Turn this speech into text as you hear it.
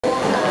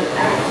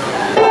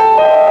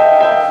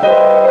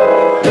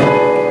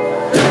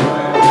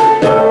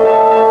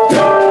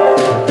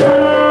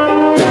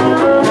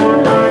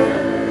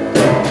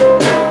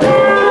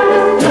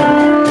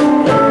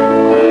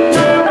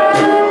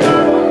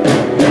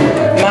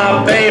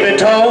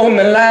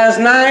me last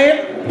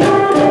night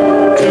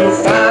to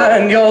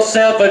find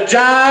yourself a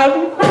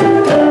job.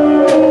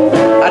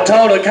 I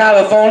told her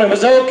California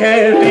was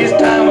okay, this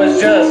time was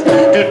just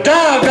too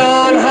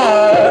doggone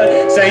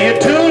hard. Say you're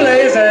too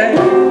lazy.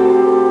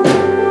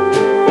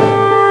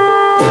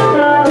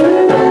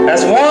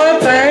 That's one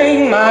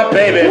thing my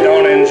baby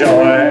don't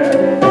enjoy.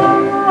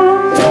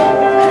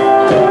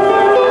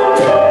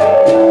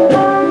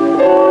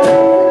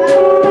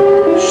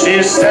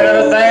 She said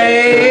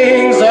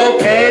everything's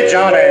okay,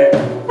 Johnny,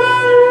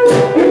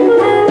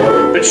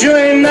 but you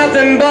ain't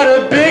nothing but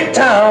a big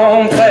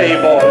town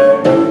playboy.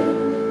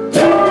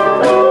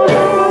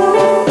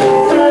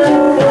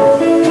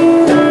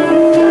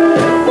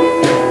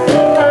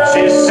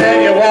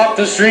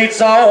 The streets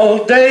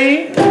all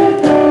day,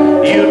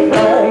 you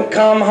don't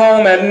come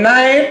home at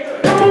night.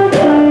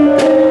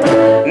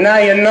 Now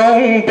you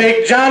know,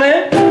 Big Johnny,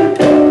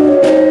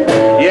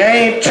 you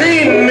ain't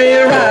treating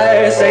me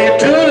right. Say you're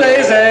too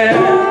lazy.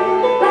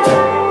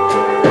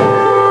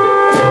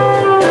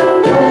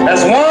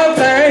 That's one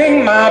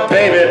thing my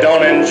baby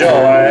don't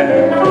enjoy.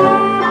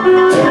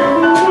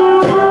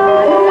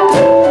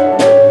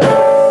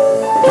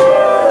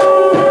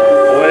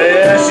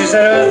 Well, she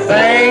said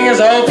everything is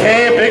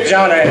okay, Big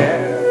Johnny,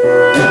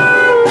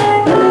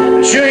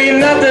 but you ain't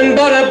nothing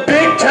but a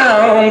big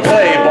town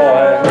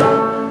playboy.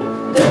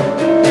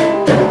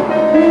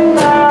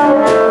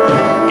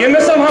 Give me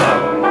some hot.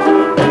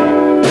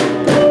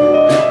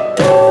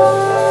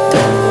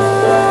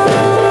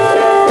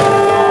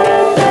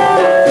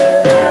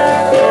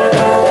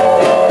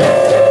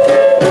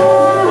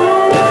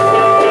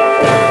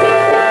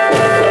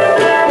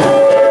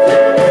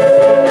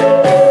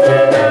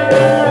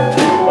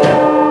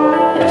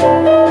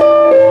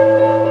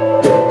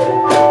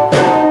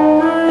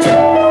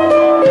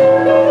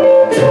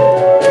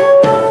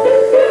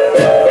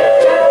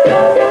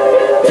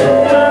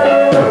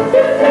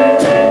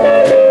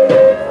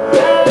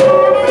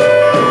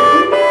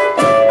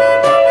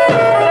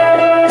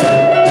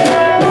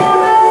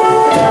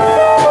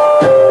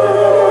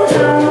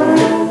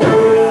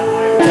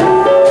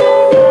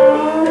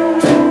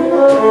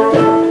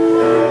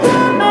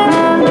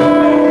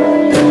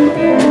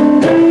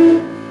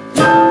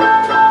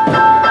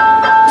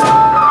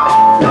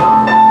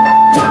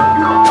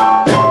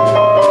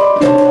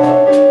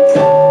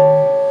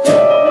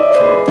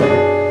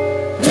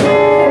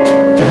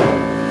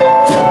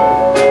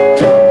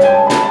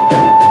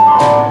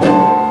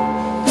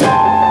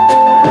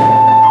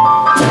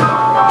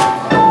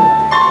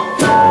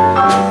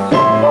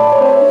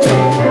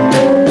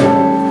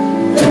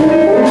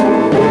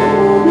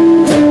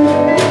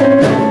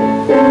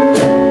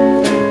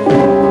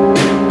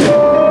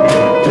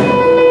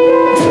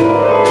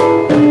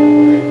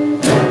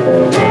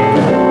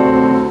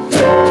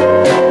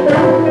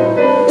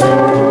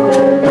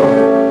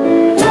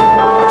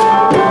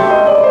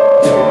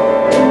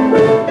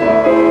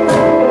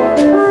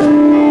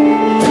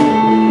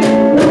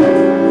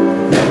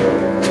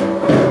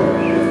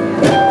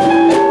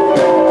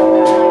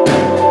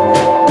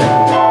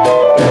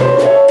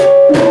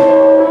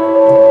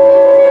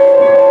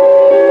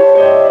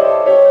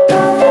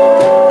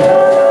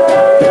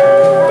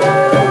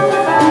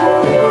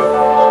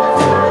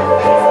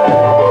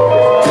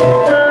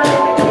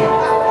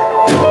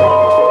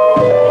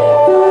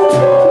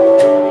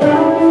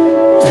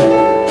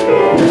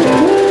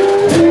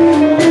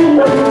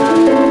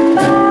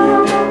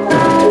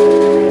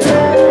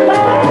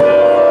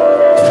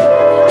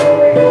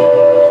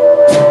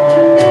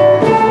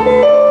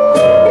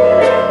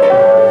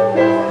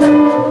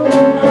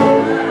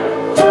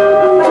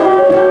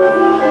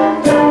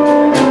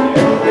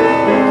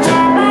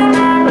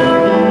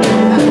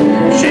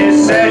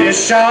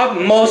 Shop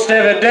most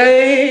every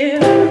day.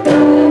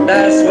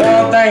 That's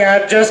one thing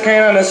I just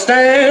can't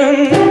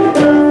understand.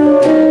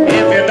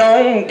 If you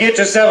don't get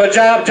yourself a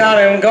job,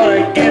 Johnny, I'm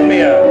gonna get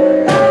me a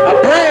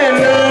brand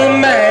new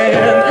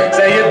man.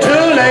 Say you're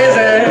too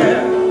lazy.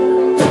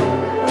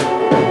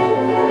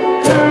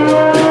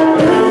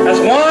 That's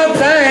one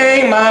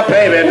thing my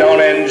baby don't